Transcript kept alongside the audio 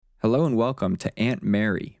Hello and welcome to Aunt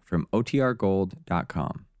Mary from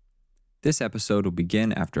OTRGold.com. This episode will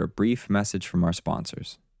begin after a brief message from our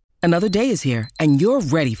sponsors. Another day is here, and you're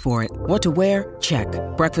ready for it. What to wear? Check.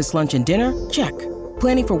 Breakfast, lunch, and dinner? Check.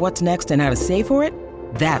 Planning for what's next and how to save for it?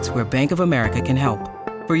 That's where Bank of America can help.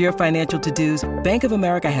 For your financial to-dos, Bank of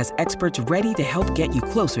America has experts ready to help get you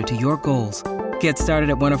closer to your goals. Get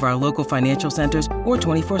started at one of our local financial centers or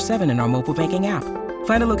 24/7 in our mobile banking app.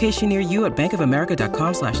 Find a location near you at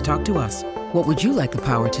bankofamerica.com/talktous. What would you like the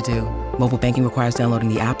power to do? Mobile banking requires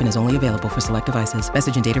downloading the app and is only available for select devices.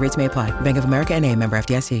 Message and data rates may apply. Bank of America N.A., member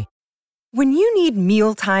FDIC. When you need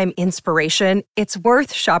mealtime inspiration, it's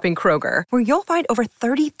worth shopping Kroger, where you'll find over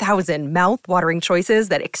 30,000 mouth-watering choices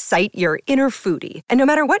that excite your inner foodie. And no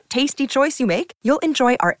matter what tasty choice you make, you'll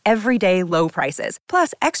enjoy our everyday low prices,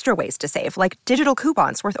 plus extra ways to save, like digital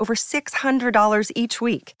coupons worth over $600 each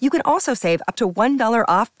week. You can also save up to $1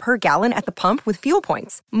 off per gallon at the pump with fuel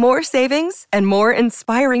points. More savings and more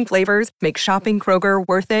inspiring flavors make shopping Kroger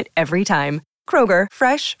worth it every time. Kroger,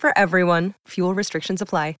 fresh for everyone. Fuel restrictions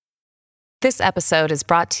apply. This episode is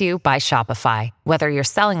brought to you by Shopify. Whether you're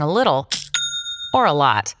selling a little or a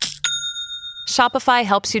lot, Shopify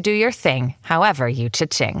helps you do your thing, however you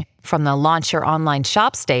cha-ching. From the launch your online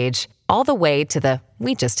shop stage, all the way to the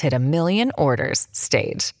we just hit 1 million orders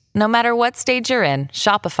stage. No matter what stage you're in,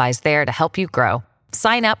 Shopify's there to help you grow.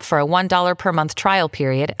 Sign up for a $1 per month trial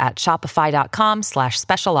period at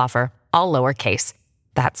shopify.com/special offer, all lowercase.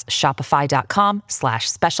 That's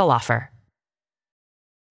shopify.com/special offer.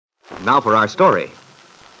 Now for our story.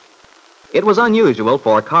 It was unusual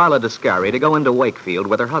for Carla Descari to go into Wakefield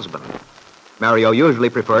with her husband. Mario usually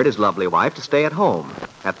preferred his lovely wife to stay at home,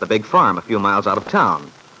 at the big farm a few miles out of town,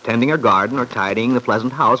 tending her garden or tidying the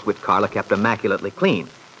pleasant house which Carla kept immaculately clean.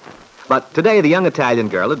 But today the young Italian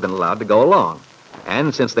girl had been allowed to go along.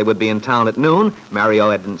 And since they would be in town at noon,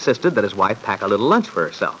 Mario had insisted that his wife pack a little lunch for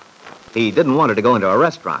herself. He didn't want her to go into a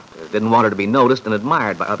restaurant, didn't want her to be noticed and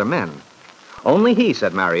admired by other men. Only he,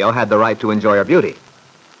 said Mario, had the right to enjoy her beauty.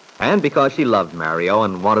 And because she loved Mario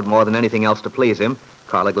and wanted more than anything else to please him,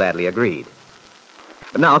 Carla gladly agreed.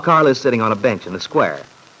 But now Carla is sitting on a bench in the square.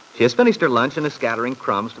 She has finished her lunch and is scattering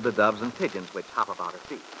crumbs to the doves and pigeons which hop about her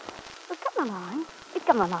feet. Well, come along.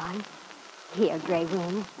 Come along. Here, Gray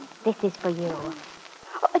Wing. This is for you.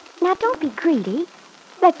 Oh, now, don't be greedy.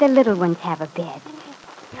 Let the little ones have a bit.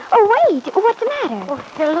 Oh, wait. What's the matter? Oh,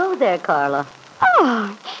 hello there, Carla.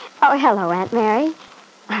 Oh, hello, Aunt Mary.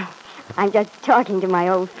 I'm just talking to my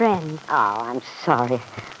old friends. Oh, I'm sorry.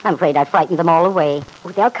 I'm afraid I frightened them all away. Oh,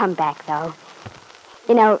 they'll come back, though.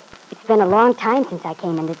 You know, it's been a long time since I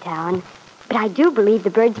came into town, but I do believe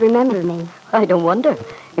the birds remember me. I don't wonder,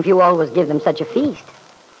 if you always give them such a feast.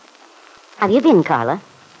 How have you been, Carla?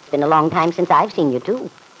 It's been a long time since I've seen you,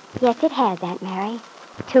 too. Yes, it has, Aunt Mary.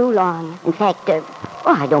 Too long. In fact,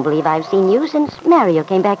 I don't believe I've seen you since Mario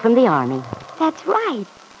came back from the army. That's right.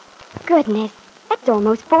 Goodness, that's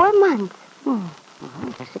almost 4 months. Well,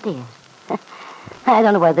 yes, it is. I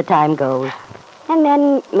don't know where the time goes. And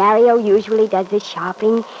then Mario usually does his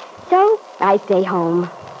shopping, so I stay home.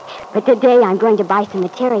 But today I'm going to buy some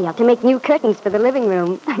material to make new curtains for the living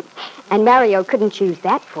room. And Mario couldn't choose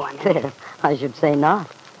that for me. I should say not.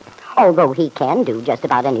 Although he can do just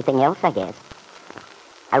about anything else, I guess.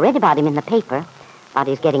 I read about him in the paper, about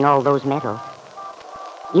his getting all those medals.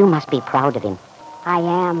 You must be proud of him. I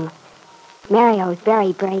am. Mario's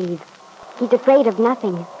very brave. He's afraid of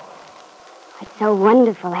nothing. It's so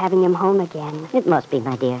wonderful having him home again. It must be,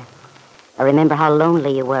 my dear. I remember how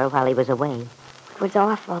lonely you were while he was away. It was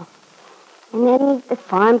awful. And then the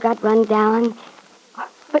farm got run down.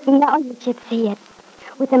 But now you should see it.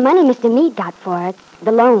 With the money Mr. Meade got for it,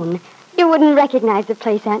 the loan, you wouldn't recognize the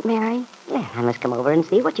place, Aunt Mary. Well, I must come over and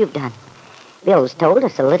see what you've done. Bill's told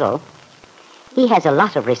us a little. He has a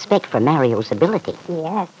lot of respect for Mario's ability.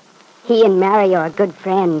 Yes. He and Mario are good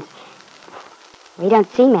friends. We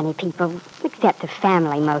don't see many people, except the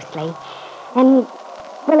family mostly. And,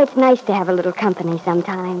 well, it's nice to have a little company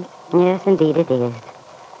sometimes. Yes, indeed it is.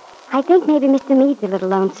 I think maybe Mr. Meade's a little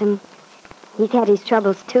lonesome. He's had his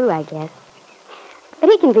troubles, too, I guess. But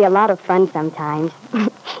he can be a lot of fun sometimes.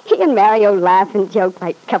 He and Mario laugh and joke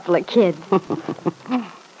like a couple of kids.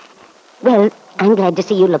 Well, I'm glad to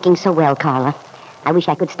see you looking so well, Carla. I wish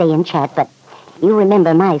I could stay and chat, but you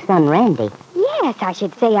remember my son, Randy. Yes, I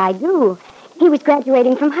should say I do. He was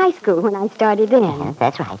graduating from high school when I started in. Yeah,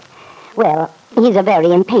 that's right. Well, he's a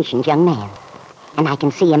very impatient young man. And I can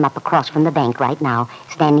see him up across from the bank right now,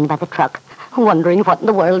 standing by the truck, wondering what in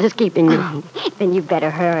the world is keeping me. Then you better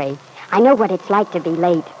hurry. I know what it's like to be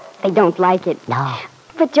late. They don't like it. No.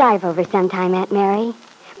 But drive over sometime, Aunt Mary.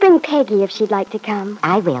 Bring Peggy if she'd like to come.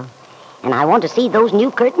 I will. And I want to see those new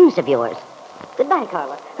curtains of yours. Goodbye,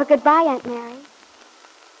 Carla. Oh, goodbye, Aunt Mary.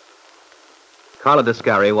 Carla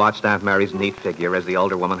Descari watched Aunt Mary's neat figure as the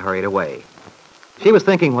older woman hurried away. She was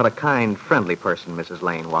thinking what a kind, friendly person Mrs.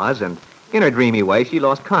 Lane was, and in her dreamy way, she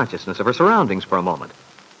lost consciousness of her surroundings for a moment.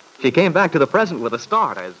 She came back to the present with a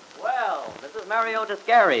start as... Well, this is Mario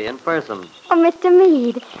Descari in person. Oh, Mr.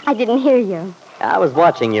 Meade, I didn't hear you. I was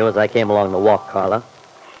watching you as I came along the walk, Carla.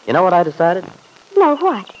 You know what I decided? No,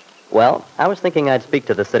 what? Well, I was thinking I'd speak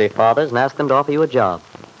to the city fathers and ask them to offer you a job.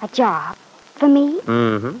 A job? For me?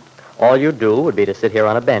 Mm-hmm. All you'd do would be to sit here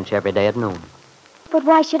on a bench every day at noon. But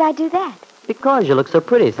why should I do that? Because you look so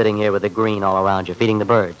pretty sitting here with the green all around you, feeding the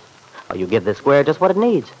birds. Or you give this square just what it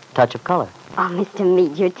needs, a touch of color. Oh, Mr.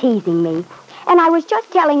 Meade, you're teasing me. And I was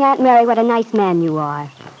just telling Aunt Mary what a nice man you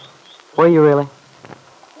are. Were you really?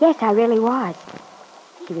 Yes, I really was.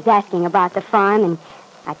 She was asking about the farm, and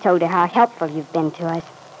I told her how helpful you've been to us.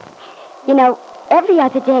 You know, every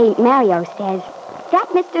other day, Mario says, that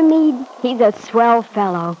Mr. Meade, he's a swell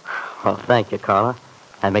fellow. Oh, thank you, Carla.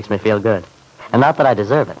 That makes me feel good. And not that I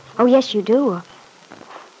deserve it. Oh, yes, you do.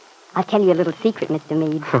 I'll tell you a little secret, Mr.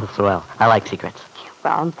 Meade. Swell. I like secrets.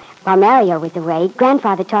 Well, while Mario was away,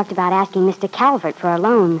 Grandfather talked about asking Mr. Calvert for a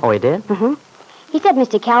loan. Oh, he did? Mm-hmm. He said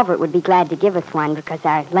Mr. Calvert would be glad to give us one because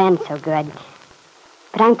our land's so good.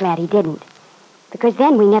 But I'm glad he didn't, because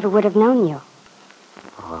then we never would have known you.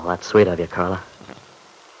 Oh, well, that's sweet of you, Carla.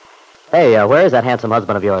 Hey, where is that handsome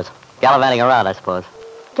husband of yours? Gallivanting around, I suppose.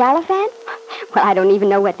 Gallivant? Well, I don't even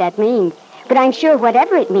know what that means. But I'm sure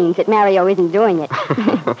whatever it means that Mario isn't doing it.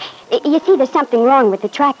 You see, there's something wrong with the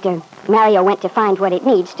tractor. Mario went to find what it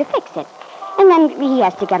needs to fix it. And then he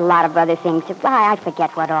has to get a lot of other things. I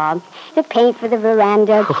forget what all. The paint for the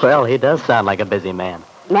veranda. Well, he does sound like a busy man.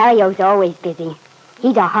 Mario's always busy.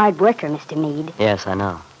 He's a hard worker, Mr. Meade. Yes, I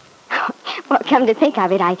know. Well, come to think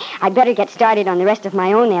of it, I'd better get started on the rest of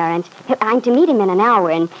my own errands. I'm to meet him in an hour,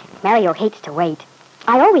 and Mario hates to wait.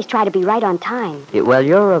 I always try to be right on time. Well,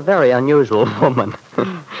 you're a very unusual woman.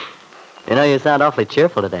 You know, you sound awfully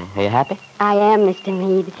cheerful today. Are you happy? I am, Mr.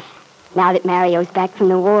 Meade. Now that Mario's back from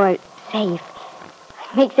the war, safe.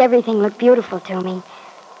 It makes everything look beautiful to me.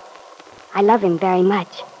 I love him very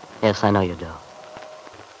much. Yes, I know you do.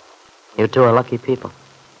 You two are lucky people.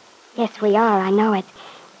 Yes, we are. I know it.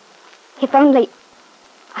 If only...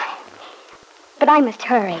 But I must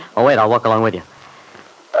hurry. Oh, wait, I'll walk along with you.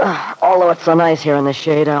 Although it's so nice here in the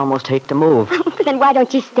shade, I almost hate to move. Then why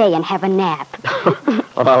don't you stay and have a nap?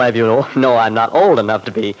 Well, I'll have you know I'm not old enough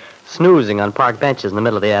to be snoozing on park benches in the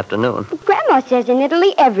middle of the afternoon. Grandma says in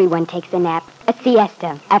Italy everyone takes a nap, a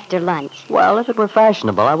siesta, after lunch. Well, if it were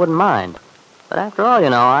fashionable, I wouldn't mind. But after all, you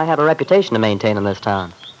know, I have a reputation to maintain in this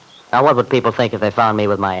town. Now, what would people think if they found me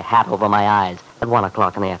with my hat over my eyes at 1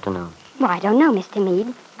 o'clock in the afternoon? Well, I don't know, Mr.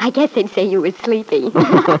 Meade. I guess they'd say you were sleepy.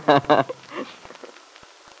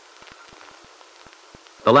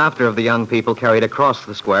 The laughter of the young people carried across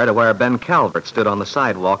the square to where Ben Calvert stood on the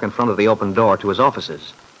sidewalk in front of the open door to his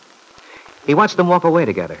offices. He watched them walk away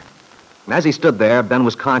together. And as he stood there, Ben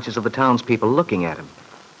was conscious of the townspeople looking at him.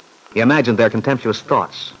 He imagined their contemptuous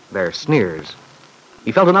thoughts, their sneers.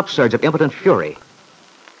 He felt an upsurge of impotent fury.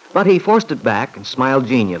 But he forced it back and smiled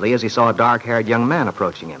genially as he saw a dark-haired young man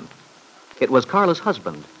approaching him. It was Carla's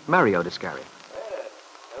husband, Mario Descari.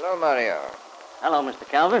 Hello, Mario. Hello, Mr.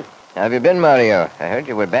 Calvert. How have you been, Mario? I heard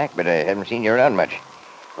you were back, but I haven't seen you around much.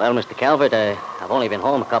 Well, Mr. Calvert, I've only been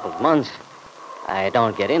home a couple of months. I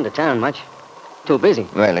don't get into town much. Too busy.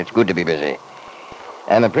 Well, it's good to be busy.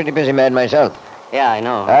 I'm a pretty busy man myself. Yeah, I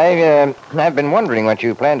know. I've been wondering what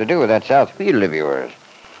you plan to do with that south field of yours.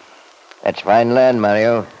 That's fine land,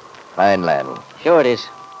 Mario. Fine land. Sure it is.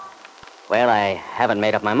 Well, I haven't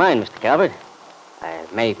made up my mind, Mr. Calvert. I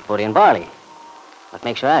may put in barley. What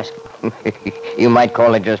makes you ask? You might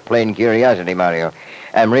call it just plain curiosity, Mario.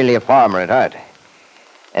 I'm really a farmer at heart.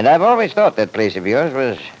 And I've always thought that place of yours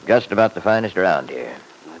was just about the finest around here.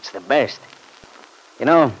 It's the best. You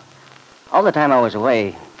know, all the time I was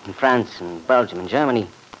away in France and Belgium and Germany,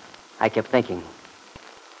 I kept thinking,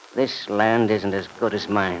 this land isn't as good as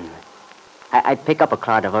mine. I'd pick up a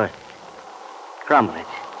clod of earth, crumble it.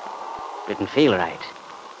 Didn't feel right.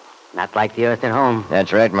 Not like the earth at home.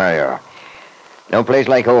 That's right, Mario. No place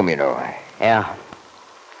like home, you know. Yeah.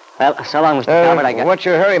 Well, so long, Mr. Calvert, What's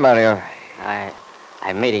your hurry, Mario?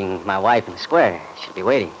 I'm meeting my wife in the square. She'll be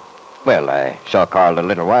waiting. Well, I saw Carl a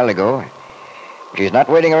little while ago. She's not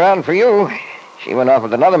waiting around for you. She went off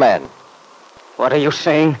with another man. What are you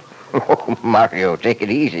saying? Oh, Mario, take it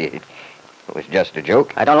easy. It was just a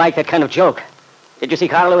joke. I don't like that kind of joke. Did you see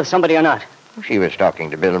Carla with somebody or not? She was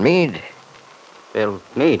talking to Bill Meade. Bill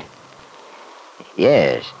Meade.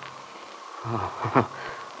 Yes.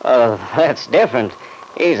 Oh, that's different.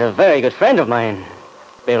 He's a very good friend of mine,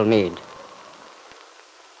 Bill Meade.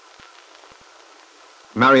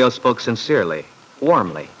 Mario spoke sincerely,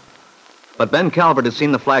 warmly. But Ben Calvert had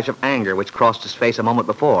seen the flash of anger which crossed his face a moment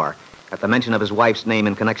before at the mention of his wife's name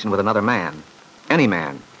in connection with another man. Any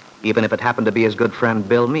man, even if it happened to be his good friend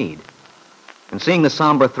Bill Meade. And seeing the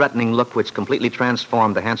somber, threatening look which completely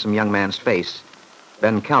transformed the handsome young man's face,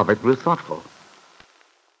 Ben Calvert grew thoughtful.